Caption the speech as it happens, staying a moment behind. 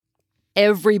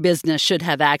Every business should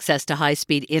have access to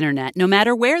high-speed internet, no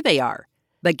matter where they are.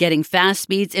 But getting fast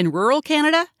speeds in rural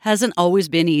Canada hasn't always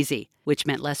been easy, which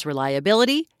meant less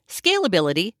reliability,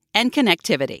 scalability, and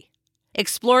connectivity.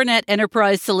 XploreNet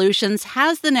Enterprise Solutions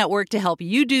has the network to help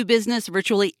you do business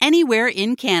virtually anywhere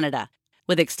in Canada.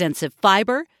 With extensive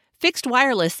fiber, fixed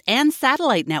wireless, and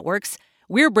satellite networks,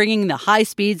 we're bringing the high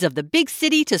speeds of the big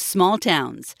city to small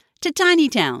towns, to tiny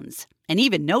towns, and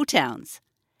even no towns.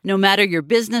 No matter your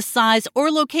business size or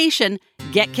location,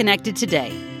 get connected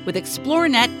today with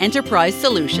XploreNet Enterprise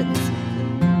Solutions.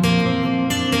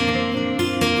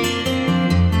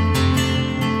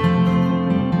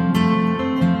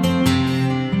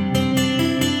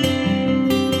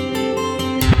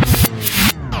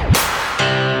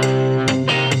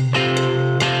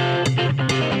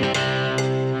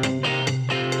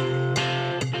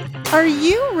 Are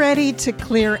you ready to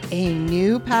clear a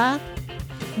new path?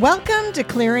 Welcome to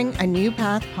Clearing a New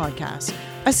Path podcast,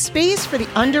 a space for the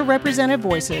underrepresented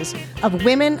voices of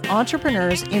women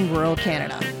entrepreneurs in rural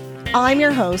Canada. I'm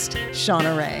your host,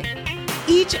 Shauna Ray.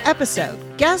 Each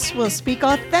episode, guests will speak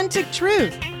authentic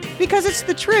truth because it's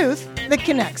the truth that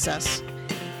connects us.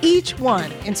 Each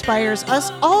one inspires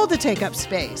us all to take up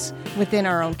space within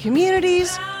our own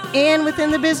communities and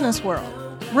within the business world,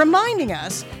 reminding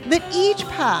us that each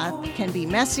path can be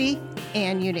messy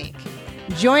and unique.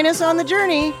 Join us on the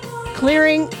journey,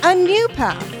 clearing a new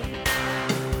path.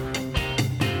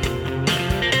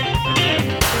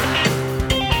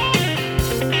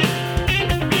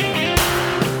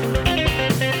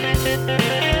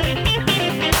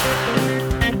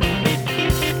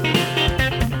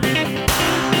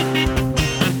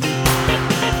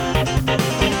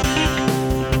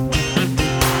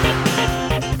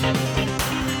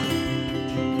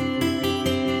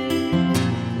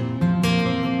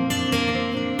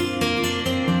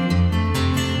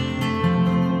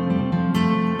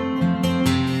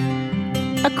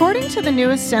 According to the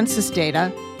newest census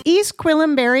data, East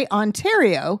Gwillimbury,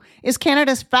 Ontario, is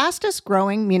Canada's fastest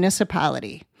growing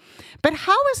municipality. But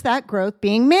how is that growth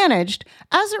being managed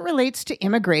as it relates to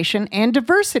immigration and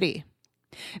diversity?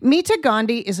 Meeta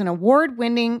Gandhi is an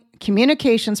award-winning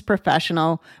communications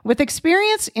professional with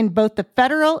experience in both the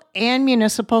federal and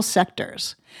municipal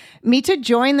sectors. Meeta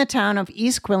joined the town of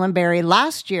East Gwillimbury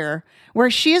last year,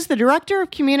 where she is the Director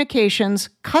of Communications,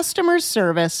 Customer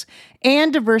Service,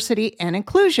 and Diversity and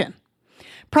Inclusion.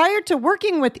 Prior to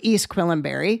working with East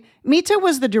Gwillimbury, Meeta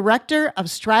was the Director of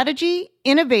Strategy,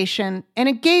 Innovation, and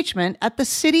Engagement at the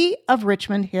City of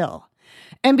Richmond Hill.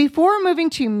 And before moving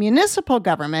to municipal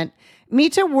government,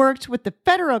 Meeta worked with the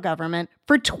federal government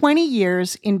for 20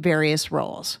 years in various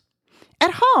roles.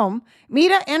 At home,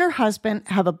 Meeta and her husband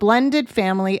have a blended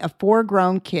family of 4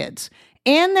 grown kids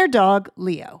and their dog,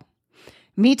 Leo.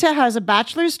 Meeta has a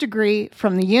bachelor's degree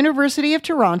from the University of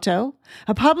Toronto,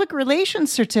 a public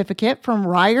relations certificate from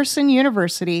Ryerson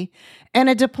University, and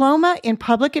a diploma in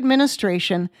public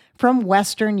administration from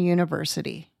Western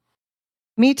University.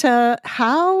 Meeta,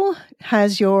 how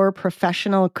has your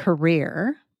professional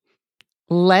career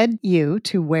led you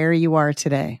to where you are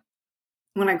today?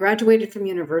 When I graduated from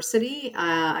university,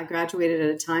 I graduated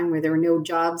at a time where there were no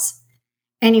jobs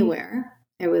anywhere.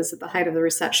 It was at the height of the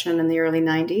recession in the early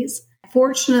 90s.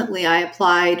 Fortunately, I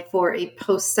applied for a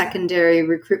post-secondary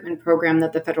recruitment program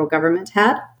that the federal government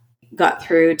had. Got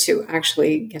through to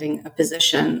actually getting a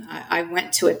position. I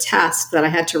went to a test that I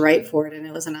had to write for it, and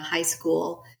it was in a high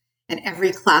school, and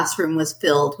every classroom was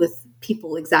filled with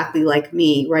people exactly like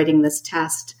me writing this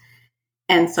test.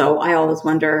 And so I always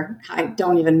wonder, I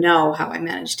don't even know how I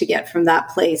managed to get from that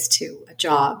place to a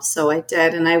job. So I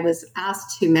did. And I was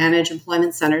asked to manage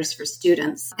employment centers for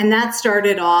students. And that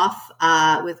started off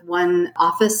with one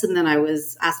office. And then I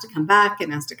was asked to come back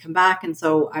and asked to come back. And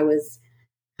so I was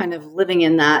kind of living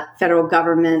in that federal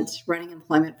government running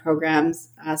employment programs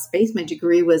space. My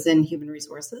degree was in human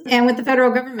resources. And with the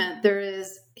federal government, there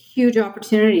is huge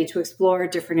opportunity to explore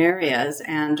different areas.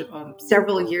 And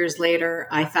several years later,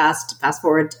 I fast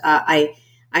forward, I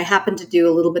happened to do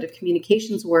a little bit of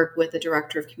communications work with the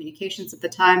director of communications at the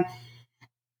time.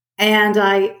 And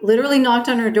I literally knocked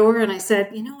on her door and I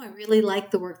said, I really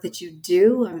like the work that you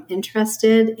do. I'm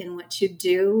interested in what you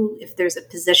do. If there's a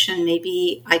position,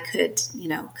 maybe I could,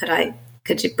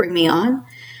 could you bring me on?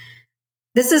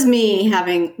 This is me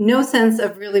having no sense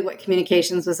of really what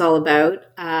communications was all about,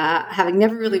 having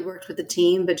never really worked with a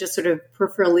team, but just sort of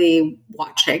peripherally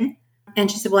watching. And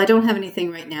she said, well, I don't have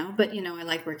anything right now, but, I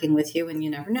like working with you and you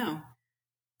never know.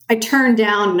 I turned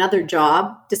down another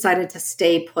job, decided to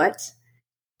stay put.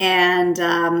 And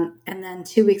then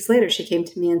 2 weeks later, she came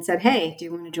to me and said, hey, do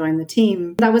you want to join the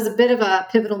team? That was a bit of a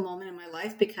pivotal moment in my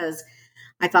life because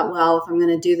I thought, well, if I'm going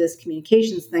to do this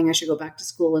communications thing, I should go back to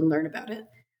school and learn about it.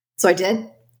 So I did.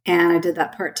 And I did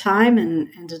that part-time and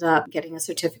ended up getting a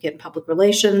certificate in public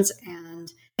relations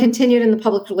and continued in the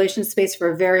public relations space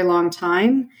for a very long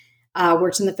time.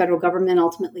 Worked in the federal government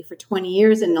ultimately for 20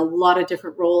 years in a lot of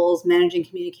different roles, managing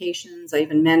communications. I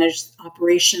even managed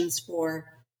operations for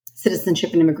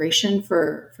citizenship and immigration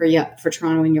for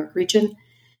Toronto and York region.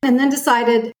 And then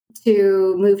decided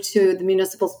to move to the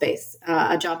municipal space.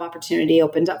 A job opportunity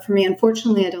opened up for me.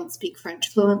 Unfortunately, I don't speak French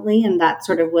fluently, and that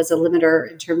sort of was a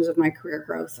limiter in terms of my career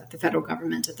growth at the federal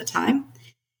government at the time.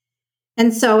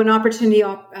 And so an opportunity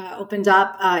opened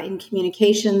up in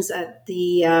communications at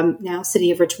the now city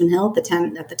of Richmond Hill.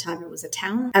 At the time, it was a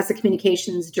town, as a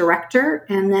communications director.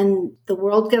 And then the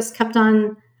world just kept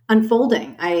on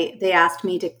unfolding. They asked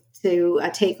me to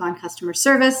take on customer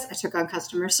service. I took on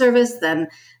customer service. Then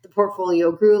the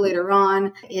portfolio grew later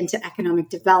on into economic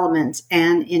development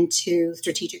and into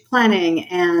strategic planning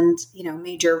and,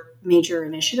 major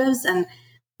initiatives. And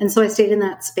so I stayed in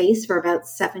that space for about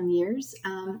 7 years.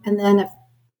 And then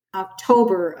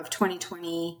October of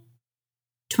 2020,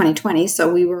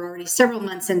 so we were already several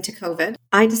months into COVID,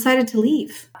 I decided to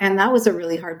leave. And that was a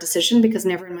really hard decision because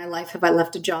never in my life have I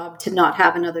left a job to not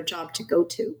have another job to go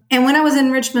to. And when I was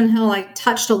in Richmond Hill, I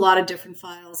touched a lot of different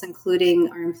files, including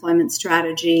our employment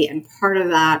strategy. And part of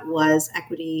that was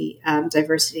equity,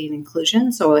 diversity, and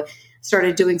inclusion. So I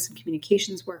started doing some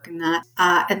communications work in that.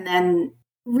 And then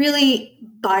really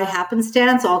by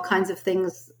happenstance, all kinds of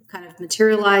things kind of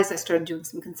materialized. I started doing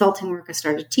some consulting work. I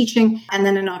started teaching, and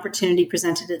then an opportunity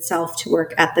presented itself to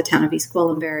work at the town of East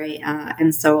Gwillimbury.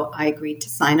 And so I agreed to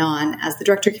sign on as the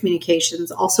director of communications,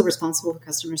 also responsible for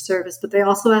customer service. But they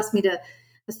also asked me to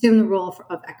assume the role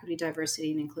of equity,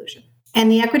 diversity, and inclusion. And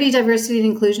the equity, diversity,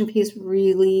 and inclusion piece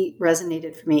really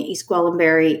resonated for me. East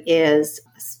Gwillimbury is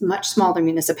a much smaller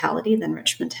municipality than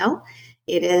Richmond Hill.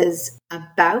 It is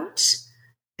about,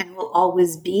 and will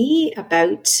always be,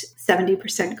 about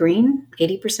 70% green,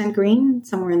 80% green,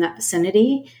 somewhere in that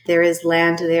vicinity. There is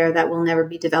land there that will never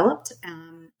be developed.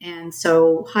 And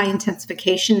so high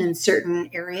intensification in certain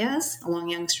areas, along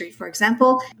Yonge Street, for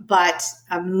example, but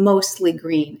mostly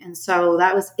green. And so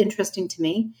that was interesting to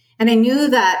me. And I knew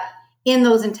that in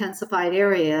those intensified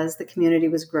areas, the community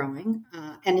was growing.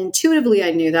 And intuitively,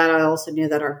 I knew that. I also knew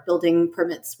that our building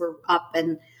permits were up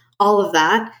and all of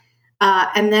that.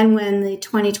 And then when the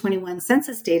 2021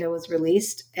 census data was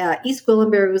released, East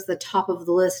Gwillimbury was the top of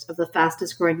the list of the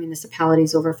fastest growing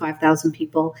municipalities, over 5,000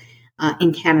 people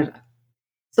in Canada.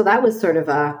 So that was sort of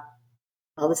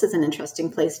this is an interesting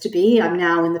place to be. I'm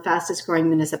now in the fastest growing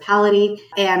municipality,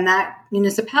 and that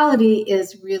municipality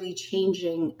is really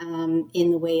changing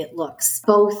in the way it looks,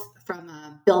 both from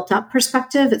a built up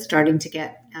perspective. It's starting to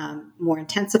get more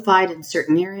intensified in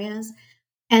certain areas.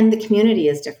 And the community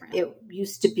is different. It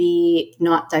used to be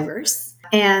not diverse.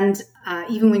 And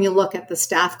even when you look at the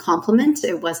staff complement,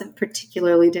 it wasn't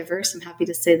particularly diverse. I'm happy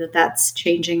to say that that's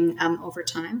changing over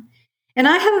time. And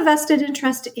I have a vested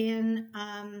interest in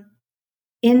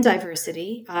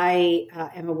diversity. I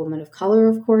am a woman of color,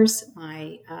 of course.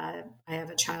 I have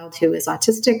a child who is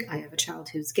autistic. I have a child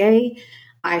who's gay.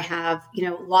 I have,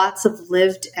 lots of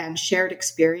lived and shared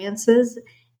experiences.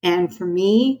 And for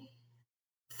me,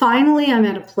 finally, I'm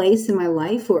at a place in my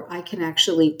life where I can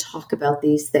actually talk about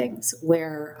these things,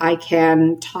 where I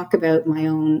can talk about my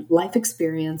own life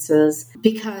experiences,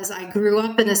 because I grew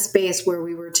up in a space where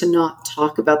we were to not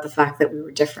talk about the fact that we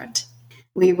were different.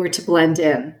 We were to blend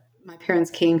in. My parents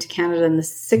came to Canada in the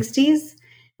 60s.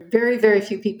 Very, very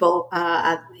few people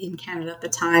in Canada at the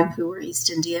time who were East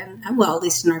Indian, well, at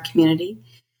least in our community.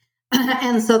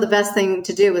 And so the best thing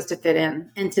to do was to fit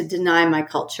in and to deny my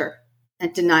culture.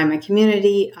 And deny my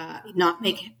community, not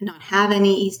have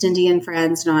any East Indian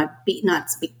friends, not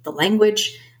speak the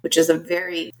language, which is a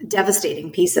very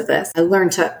devastating piece of this. I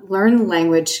learned to learn the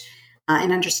language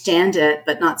and understand it,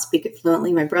 but not speak it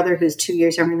fluently. My brother, who's 2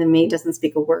 years younger than me, doesn't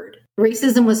speak a word.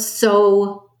 Racism was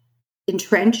so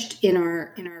entrenched in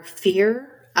our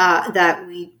fear that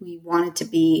we wanted to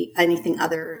be anything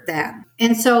other than.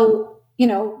 And so,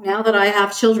 now that I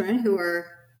have children who are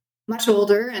much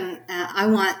older, and I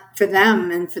want for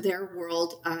them and for their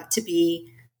world to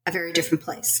be a very different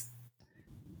place.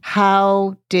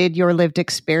 How did your lived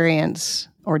experience,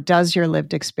 or does your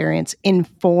lived experience,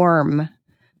 inform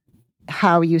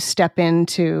how you step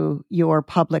into your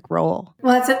public role?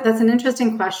 Well, that's an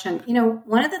interesting question.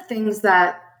 One of the things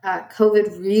that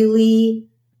COVID really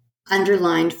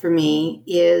underlined for me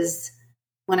is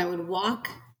when I would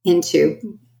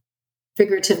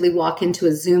figuratively walk into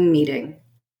a Zoom meeting,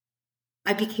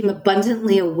 I became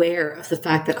abundantly aware of the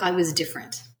fact that I was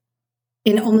different.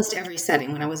 in almost every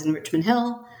setting. When I was in Richmond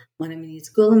Hill, when I'm in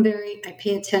East Gwillimbury, I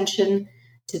pay attention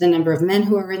to the number of men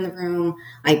who are in the room.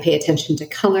 I pay attention to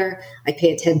color. I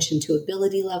pay attention to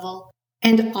ability level.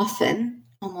 And often,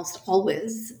 almost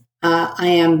always, I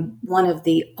am one of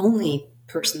the only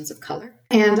persons of color.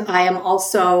 And I am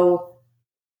also,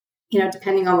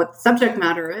 depending on what the subject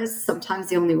matter is, sometimes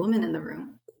the only woman in the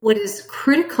room. What is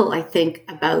critical, I think,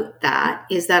 about that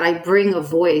is that I bring a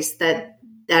voice that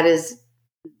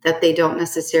they don't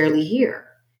necessarily hear.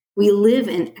 We live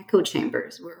in echo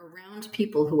chambers. We're around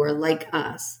people who are like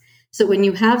us. So when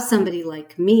you have somebody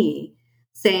like me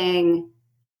saying,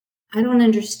 I don't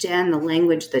understand the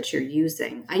language that you're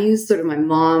using. I use sort of my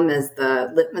mom as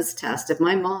the litmus test. If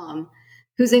my mom,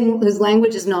 whose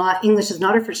language is not, English is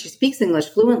not her first, she speaks English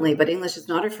fluently, but English is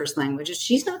not her first language,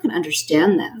 she's not going to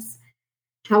understand this.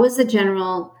 How is the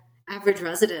general average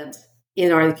resident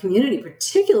in our community,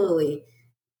 particularly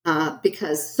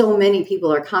because so many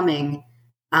people are coming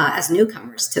as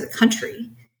newcomers to the country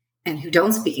and who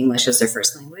don't speak English as their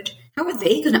first language, how are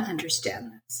they going to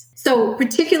understand this? So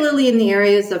particularly in the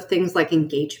areas of things like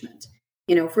engagement,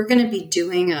 if we're going to be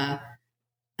doing I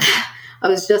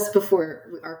was just before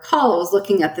our call, I was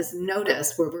looking at this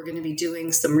notice where we're going to be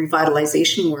doing some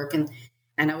revitalization work. And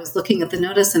I was looking at the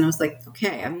notice and I was like,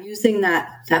 okay, I'm using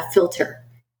that filter.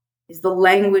 Is the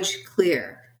language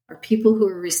clear? Are people who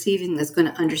are receiving this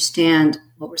going to understand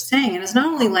what we're saying? And it's not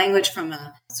only language from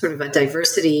a sort of a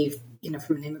diversity,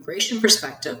 from an immigration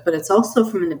perspective, but it's also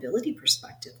from an ability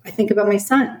perspective. I think about my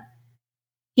son.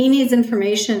 He needs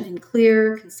information in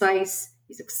clear, concise.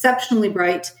 He's exceptionally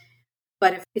bright.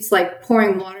 But if it's like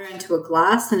pouring water into a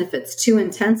glass, and if it's too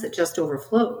intense, it just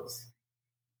overflows.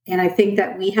 And I think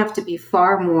that we have to be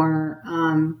far more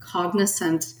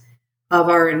cognizant of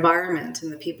our environment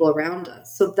and the people around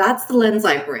us. So that's the lens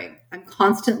I bring. I'm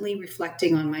constantly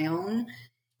reflecting on my own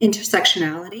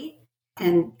intersectionality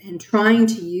and trying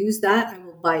to use that. I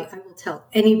will tell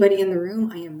anybody in the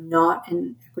room, I am not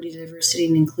an equity, diversity,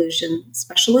 and inclusion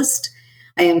specialist.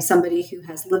 I am somebody who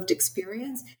has lived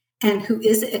experience and who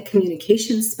is a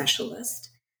communication specialist.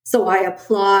 So I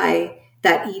apply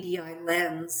that EDI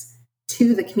lens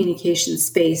to the communication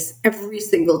space every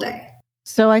single day.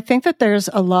 So I think that there's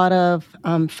a lot of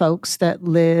folks that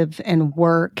live and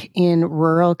work in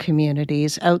rural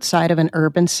communities outside of an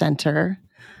urban center,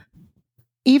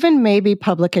 even maybe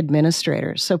public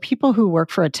administrators. So people who work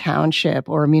for a township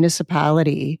or a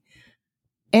municipality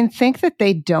and think that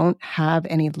they don't have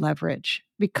any leverage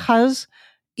because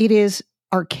it is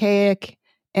archaic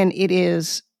and it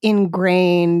is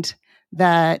ingrained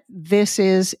that this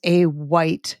is a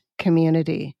white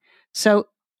community. So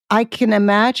I can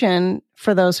imagine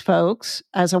for those folks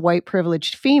as a white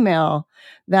privileged female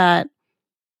that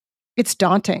it's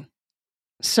daunting.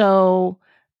 So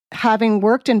having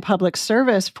worked in public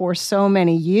service for so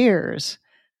many years,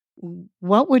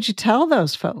 what would you tell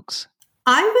those folks?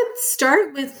 I would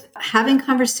start with having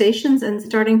conversations and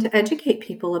starting to educate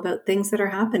people about things that are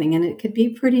happening. And it could be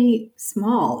pretty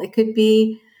small. It could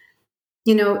be,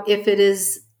 if it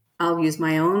is, I'll use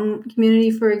my own community,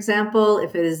 for example,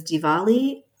 if it is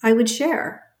Diwali, I would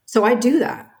share. So I do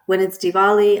that. When it's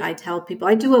Diwali, I tell people,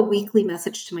 I do a weekly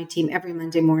message to my team every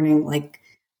Monday morning, like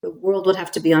the world would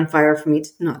have to be on fire for me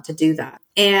not to do that.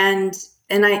 And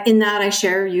I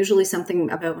share usually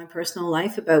something about my personal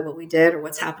life, about what we did or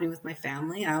what's happening with my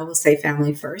family. I always say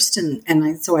family first.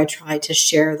 So I try to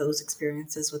share those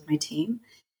experiences with my team.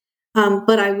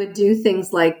 But I would do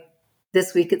things like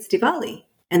this week it's Diwali,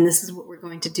 and this is what we're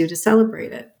going to do to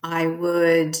celebrate it. I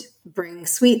would bring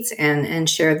sweets in and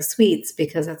share the sweets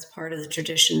because that's part of the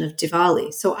tradition of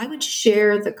Diwali. So I would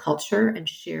share the culture and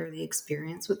share the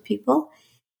experience with people.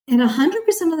 And 100%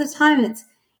 of the time,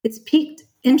 it's piqued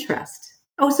interest.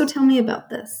 Oh, so tell me about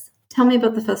this. Tell me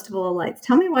about the Festival of Lights.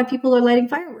 Tell me why people are lighting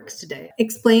fireworks today.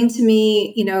 Explain to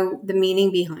me, the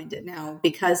meaning behind it. Now,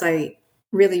 because I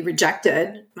really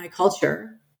rejected my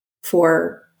culture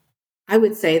for, I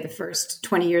would say, the first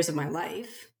 20 years of my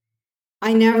life,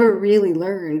 I never really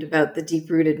learned about the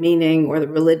deep-rooted meaning or the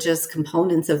religious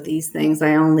components of these things.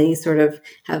 I only sort of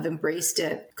have embraced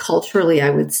it culturally, I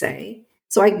would say.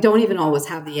 So I don't even always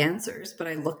have the answers, but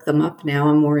I look them up now.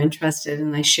 I'm more interested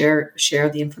and I share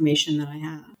the information that I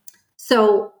have.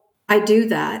 So I do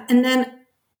that. And then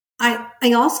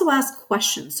I also ask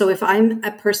questions. So if I'm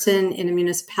a person in a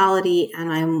municipality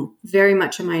and I'm very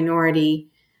much a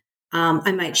minority, I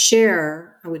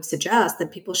would suggest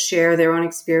that people share their own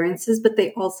experiences, but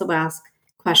they also ask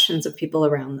questions of people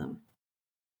around them.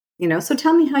 So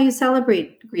tell me how you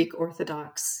celebrate Greek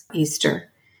Orthodox Easter.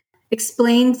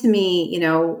 explain to me,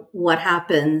 what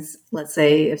happens, let's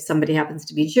say if somebody happens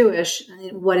to be Jewish,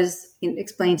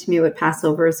 explain to me what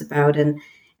Passover is about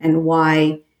and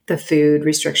why the food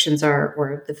restrictions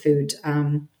or the food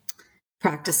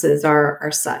practices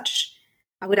are such.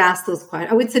 I would ask those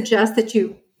questions. I would suggest that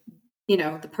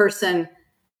the person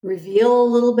reveal a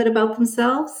little bit about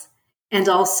themselves and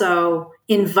also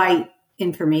invite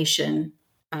information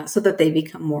so that they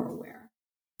become more aware.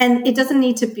 And it doesn't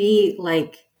need to be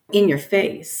like in your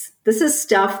face. This is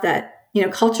stuff that,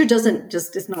 culture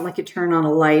it's not like you turn on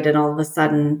a light and all of a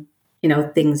sudden,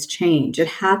 things change. It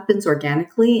happens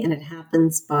organically, and it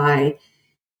happens by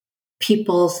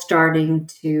people starting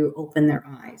to open their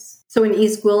eyes. So in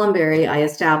East Gwillimbury, I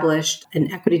established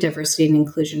an equity, diversity, and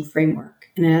inclusion framework,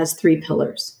 and it has 3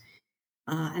 pillars.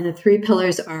 And the 3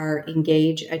 pillars are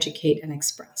engage, educate, and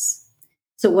express.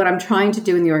 So what I'm trying to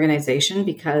do in the organization,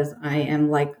 because I am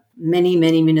like many,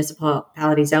 many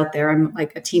municipalities out there, I'm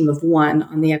like a team of 1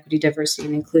 on the equity, diversity,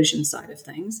 and inclusion side of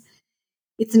things.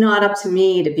 It's not up to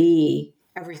me to be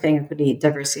everything equity,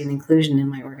 diversity, and inclusion in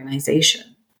my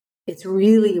organization. It's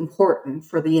really important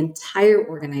for the entire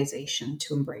organization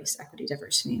to embrace equity,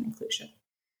 diversity, and inclusion.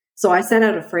 So I set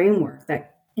out a framework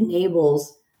that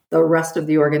enables the rest of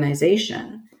the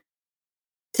organization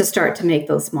to start to make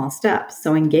those small steps.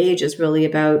 So engage is really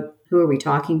about who are we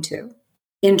talking to?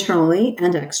 Internally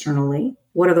and externally.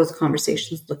 What are those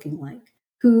conversations looking like?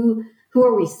 Who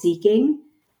are we seeking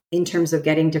in terms of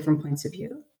getting different points of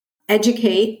view?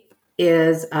 Educate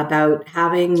is about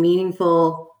having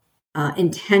meaningful,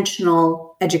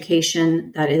 intentional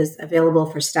education that is available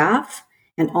for staff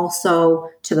and also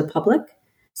to the public.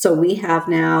 So we have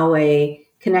now a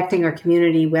Connecting Our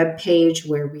Community webpage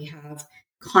where we have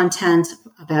content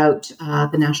about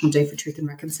the National Day for Truth and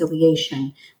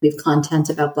Reconciliation. We have content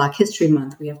about Black History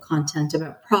Month. We have content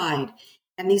about Pride.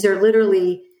 And these are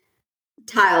literally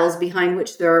tiles behind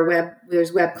which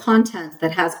there's web content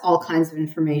that has all kinds of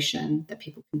information that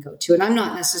people can go to. And I'm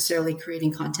not necessarily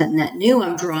creating content net new.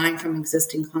 I'm drawing from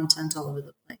existing content all over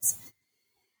the place.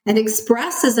 And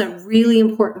express is a really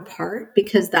important part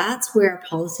because that's where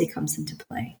policy comes into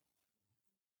play.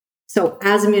 So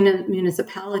as a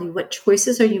municipality, what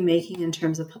choices are you making in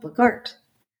terms of public art?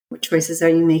 What choices are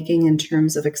you making in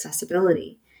terms of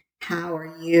accessibility? How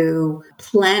are you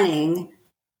planning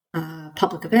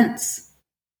public events?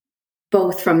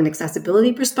 Both from an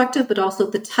accessibility perspective, but also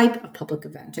the type of public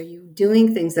event. Are you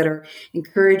doing things that are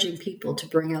encouraging people to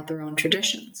bring out their own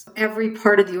traditions? Every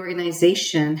part of the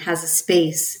organization has a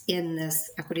space in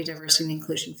this equity, diversity, and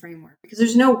inclusion framework because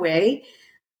there's no way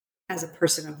as a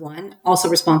person of 1, also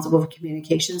responsible for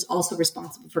communications, also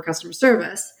responsible for customer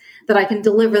service, that I can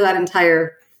deliver that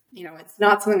entire, it's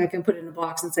not something I can put in a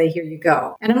box and say, here you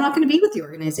go. And I'm not going to be with the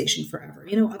organization forever.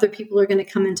 Other people are going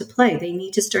to come into play. They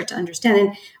need to start to understand.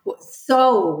 And what's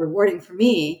so rewarding for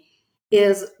me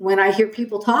is when I hear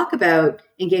people talk about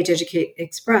engage, educate,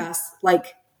 express,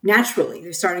 like naturally,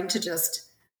 they're starting to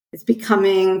it's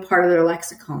becoming part of their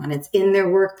lexicon. It's in their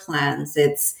work plans.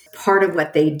 It's part of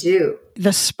what they do.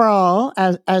 The sprawl,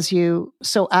 as you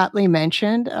so aptly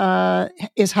mentioned,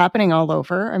 is happening all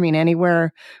over. I mean,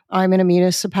 anywhere. I'm in a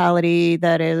municipality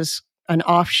that is an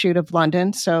offshoot of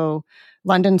London. So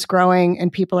London's growing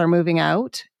and people are moving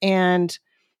out. And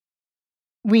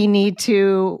we need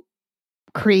to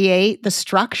create the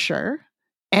structure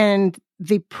and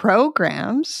the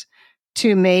programs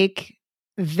to make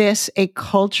this a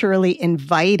culturally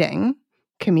inviting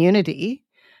community.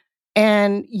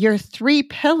 And your 3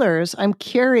 pillars, I'm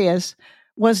curious,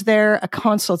 was there a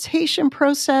consultation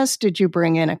process? Did you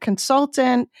bring in a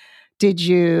consultant? Did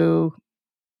you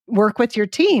work with your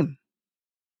team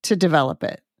to develop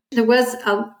it? There was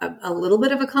a little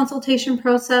bit of a consultation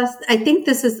process. I think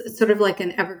this is sort of like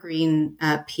an evergreen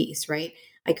piece, right?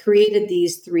 I created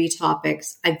these 3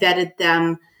 topics. I vetted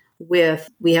them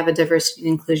we have a diversity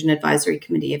and inclusion advisory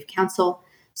committee of council.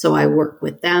 So I work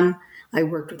with them. I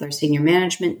worked with our senior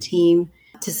management team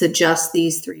to suggest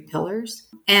these 3 pillars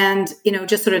and,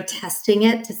 just sort of testing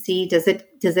it to see, does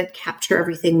it capture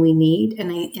everything we need?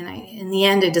 And in the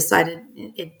end, I decided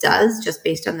it does, just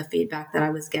based on the feedback that I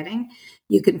was getting.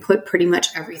 You can put pretty much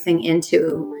everything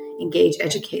into engage,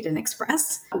 educate, and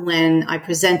express. When I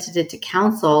presented it to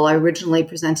council, I originally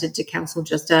presented to council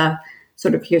just a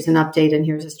sort of here's an update and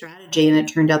here's a strategy. And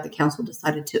it turned out the council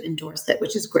decided to endorse it,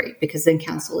 which is great because then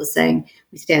council is saying,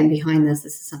 we stand behind this.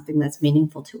 This is something that's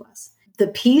meaningful to us. The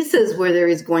pieces where there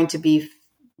is going to be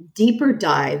deeper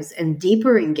dives and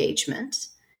deeper engagement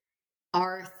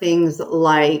are things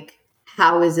like,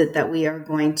 how is it that we are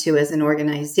going to, as an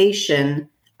organization,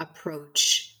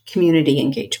 approach community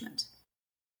engagement?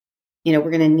 We're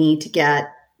going to need to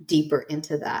get deeper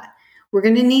into that. We're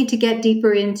going to need to get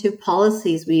deeper into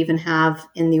policies we even have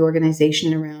in the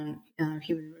organization around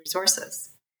human resources.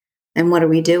 And what are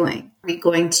we doing? Are we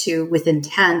going to, with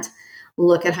intent,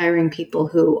 look at hiring people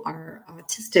who are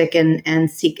autistic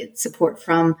and seek support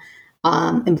from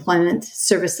employment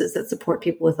services that support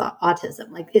people with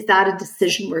autism? Like, is that a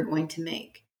decision we're going to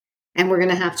make? And we're going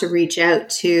to have to reach out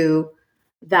to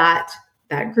that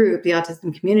group, the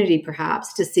autism community,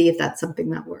 perhaps, to see if that's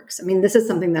something that works. I mean, this is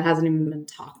something that hasn't even been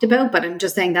talked about, but I'm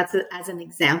just saying that's as an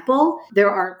example. There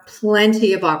are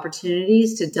plenty of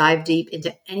opportunities to dive deep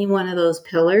into any one of those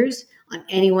pillars on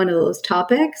any one of those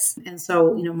topics. And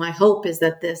so, my hope is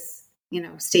that this,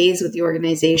 stays with the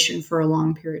organization for a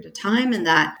long period of time, and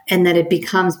that it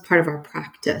becomes part of our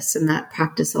practice. And that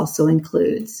practice also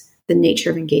includes the nature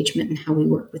of engagement and how we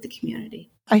work with the community.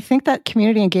 I think that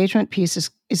community engagement piece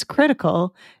is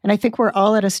critical. And I think we're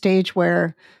all at a stage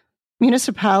where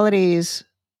municipalities,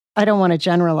 I don't want to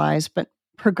generalize, but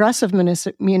progressive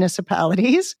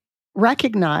municipalities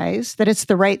recognize that it's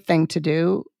the right thing to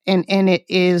do. And it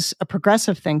is a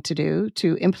progressive thing to do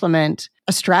to implement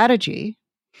a strategy.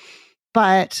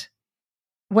 But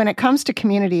when it comes to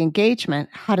community engagement,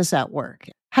 how does that work?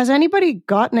 Has anybody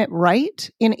gotten it right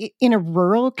in a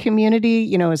rural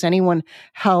community? Is anyone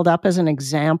held up as an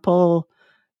example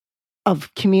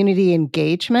of community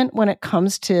engagement when it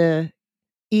comes to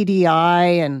EDI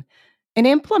and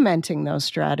implementing those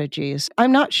strategies?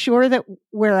 I'm not sure that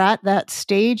we're at that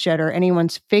stage yet, or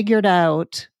anyone's figured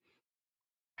out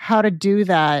how to do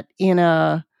that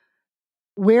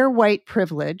we're white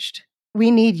privileged,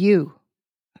 we need you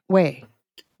way,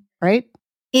 right?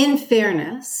 In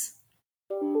fairness,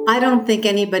 I don't think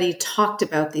anybody talked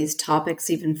about these topics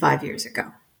even 5 years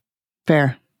ago.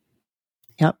 Fair.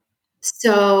 Yep.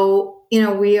 So,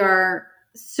 we are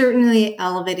certainly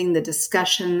elevating the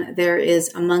discussion. There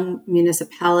is among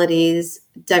municipalities,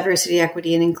 diversity,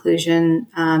 equity, and inclusion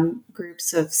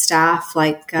groups of staff,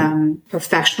 like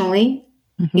professionally,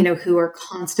 who are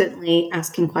constantly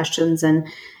asking questions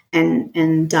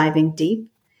and diving deep.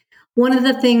 One of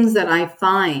the things that I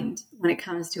find when it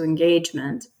comes to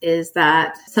engagement is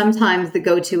that sometimes the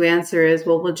go-to answer is,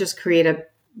 well, we'll just create a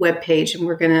web page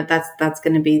and that's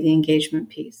going to be the engagement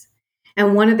piece.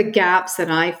 And one of the gaps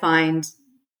that I find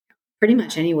pretty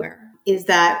much anywhere is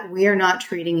that we are not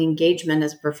treating engagement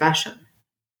as a profession,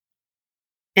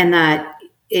 and that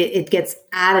it gets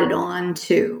added on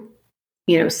to,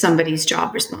 somebody's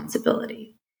job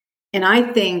responsibility. And I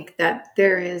think that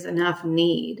there is enough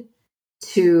need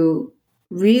to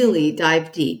really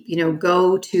dive deep,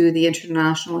 go to the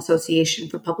International Association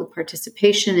for Public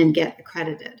Participation and get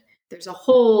accredited. There's a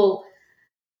whole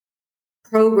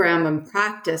program and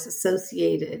practice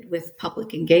associated with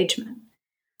public engagement.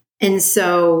 And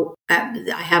so I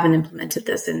haven't implemented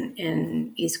this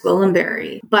in East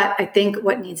Gwillimbury, but I think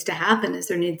what needs to happen is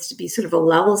there needs to be sort of a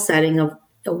level setting of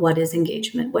what is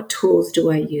engagement, what tools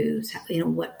do I use,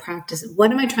 what practice,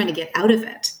 what am I trying to get out of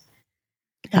it?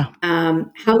 Yeah.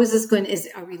 How is this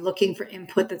are we looking for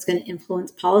input that's going to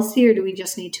influence policy, or do we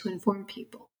just need to inform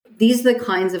people? These are the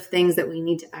kinds of things that we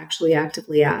need to actually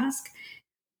actively ask.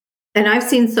 And I've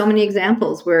seen so many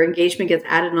examples where engagement gets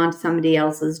added on to somebody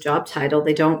else's job title.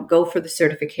 They don't go for the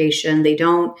certification. They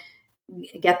don't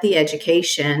get the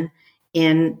education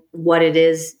in what it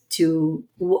is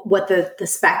what the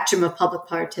spectrum of public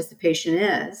participation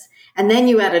is. And then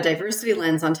you add a diversity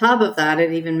lens on top of that.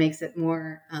 It even makes it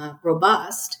more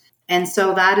robust. And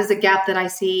so that is a gap that I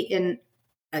see in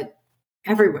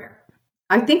everywhere.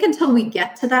 I think until we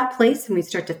get to that place and we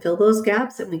start to fill those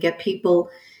gaps and we get people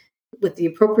with the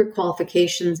appropriate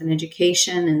qualifications and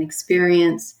education and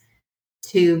experience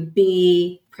to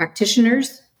be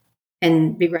practitioners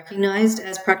and be recognized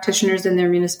as practitioners in their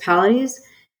municipalities,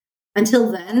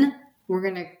 until then,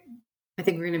 I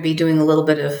think we're going to be doing a little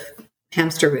bit of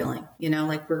hamster wheeling,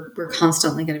 like we're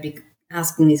constantly going to be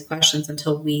asking these questions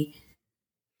until we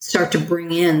start to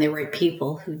bring in the right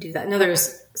people who do that. Now,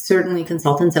 there's certainly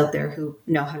consultants out there who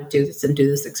know how to do this and do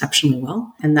this exceptionally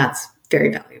well, and that's very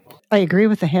valuable. I agree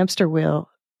with the hamster wheel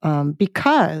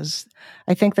because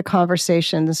I think the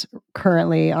conversations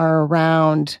currently are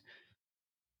around,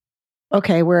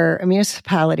 okay, we're a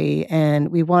municipality and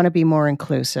we want to be more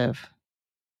inclusive.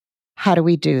 How do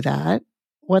we do that?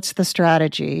 What's the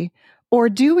strategy? Or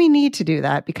do we need to do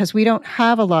that because we don't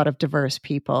have a lot of diverse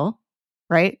people,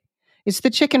 right? It's the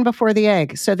chicken before the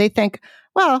egg. So they think,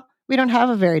 well, we don't have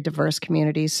a very diverse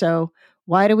community, so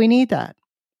why do we need that?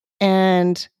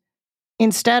 And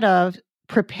instead of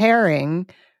preparing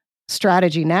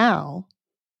strategy now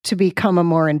to become a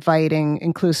more inviting,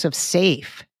 inclusive,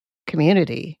 safe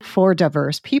community for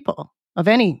diverse people of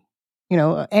any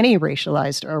any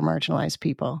racialized or marginalized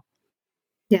people.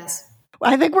 Yes.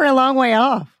 I think we're a long way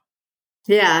off.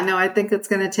 Yeah, no, I think it's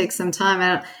going to take some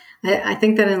time. I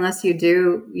think that unless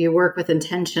you work with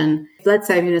intention, let's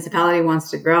say a municipality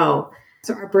wants to grow,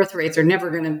 so our birth rates are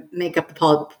never going to make up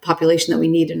the population that we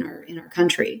need in our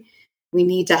country. We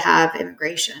need to have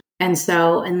immigration. And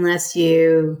so unless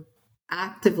you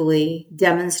actively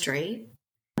demonstrate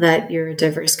that you're a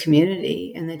diverse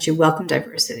community and that you welcome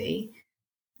diversity,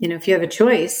 if you have a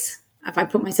choice, if I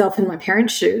put myself in my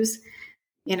parents' shoes,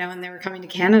 and they were coming to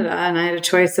Canada and I had a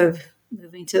choice of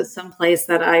moving to some place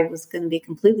that I was going to be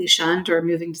completely shunned or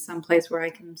moving to some place where I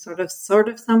can sort of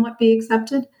somewhat be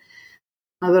accepted,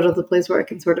 I'll go to the place where I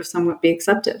can sort of somewhat be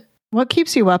accepted. What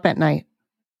keeps you up at night?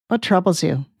 What troubles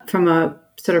you? From a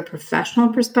sort of professional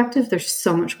perspective, there's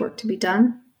so much work to be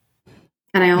done.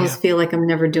 And I always feel like I'm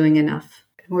never doing enough.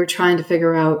 We're trying to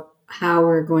figure out how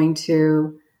we're going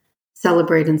to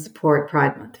celebrate and support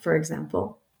Pride Month, for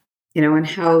example. And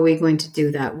how are we going to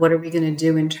do that? What are we going to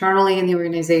do internally in the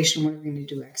organization? What are we going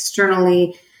to do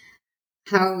externally?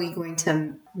 How are we going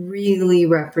to really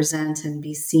represent and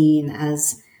be seen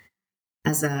as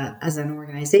an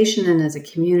organization and as a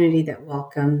community that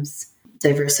welcomes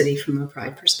diversity from a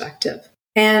Pride perspective?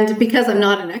 And because I'm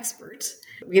not an expert,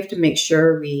 we have to make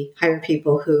sure we hire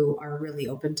people who are really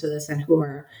open to this and who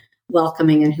are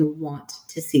welcoming and who want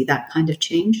to see that kind of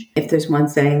change. If there's one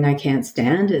saying I can't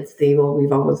stand, it's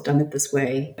we've always done it this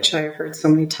way, which I have heard so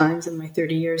many times in my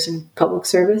 30 years in public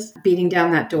service, beating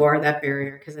down that door, that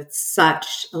barrier, because it's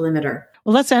such a limiter.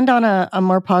 Well, let's end on a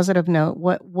more positive note.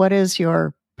 What is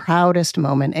your proudest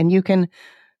moment? And you can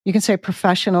say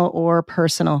professional or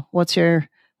personal.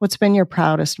 What's been your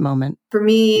proudest moment? For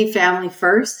me, family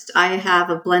first. I have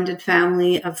a blended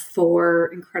family of 4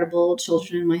 incredible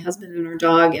children, my husband and our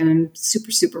dog, and I'm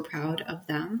super, super proud of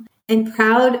them. And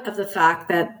proud of the fact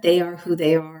that they are who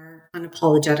they are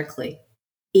unapologetically.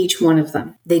 Each one of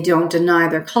them. They don't deny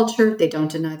their culture. They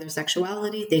don't deny their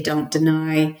sexuality. They don't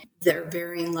deny their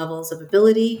varying levels of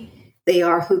ability. They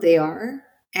are who they are.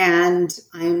 And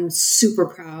I'm super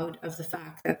proud of the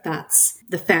fact that that's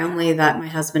the family that my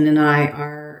husband and I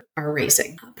are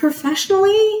raising.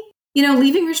 Professionally,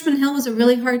 leaving Richmond Hill was a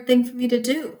really hard thing for me to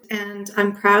do. And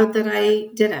I'm proud that I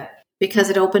did it because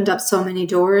it opened up so many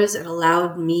doors. It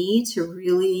allowed me to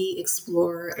really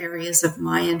explore areas of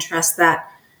my interest that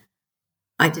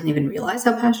I didn't even realize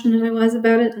how passionate I was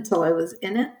about it until I was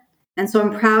in it. And so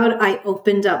I'm proud I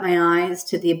opened up my eyes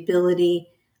to the ability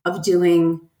of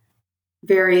doing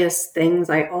various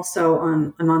things. I also,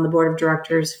 I'm on the board of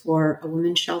directors for a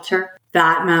women's shelter.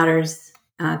 That matters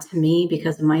to me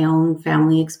because of my own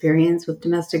family experience with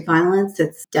domestic violence.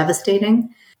 It's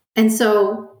devastating. And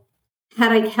so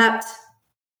had I kept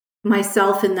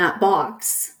myself in that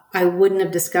box, I wouldn't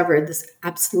have discovered this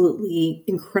absolutely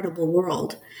incredible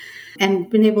world and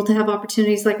been able to have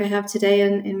opportunities like I have today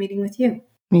in meeting with you.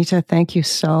 Meeta, thank you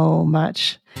so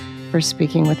much for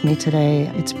speaking with me today.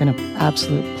 It's been an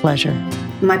absolute pleasure.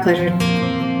 My pleasure.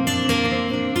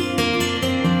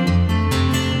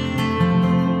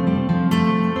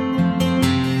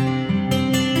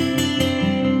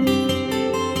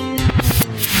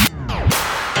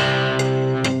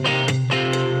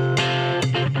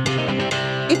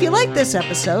 If you like this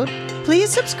episode, please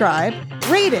subscribe,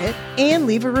 rate it, and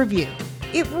leave a review.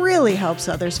 It really helps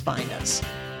others find us.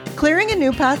 Clearing a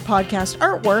New Path podcast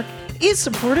artwork is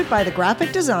supported by the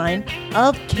graphic design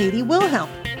of Katie Wilhelm,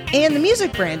 and the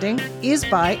music branding is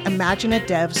by Imagina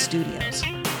Dev Studios.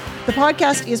 The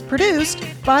podcast is produced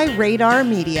by Radar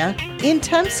Media in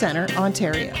Thames Centre,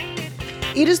 Ontario.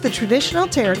 It is the traditional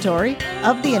territory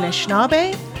of the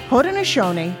Anishinaabe,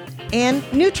 Haudenosaunee, and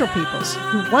Neutral peoples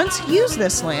who once used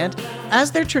this land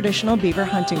as their traditional beaver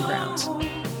hunting grounds.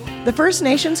 The First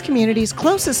Nations communities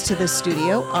closest to this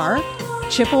studio are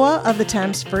Chippewa of the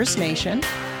Thames First Nation,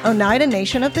 Oneida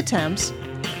Nation of the Thames,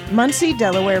 Munsee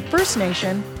Delaware First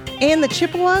Nation, and the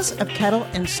Chippewas of Kettle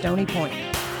and Stony Point.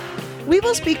 We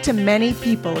will speak to many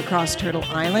people across Turtle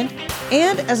Island,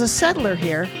 and as a settler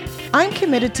here, I'm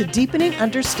committed to deepening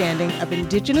understanding of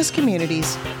Indigenous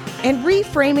communities and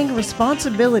reframing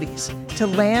responsibilities to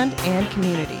land and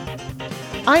community.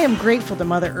 I am grateful to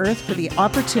Mother Earth for the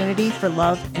opportunity for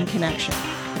love and connection,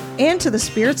 and to the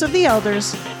spirits of the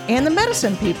elders and the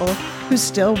medicine people who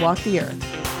still walk the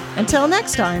earth. Until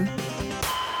next time,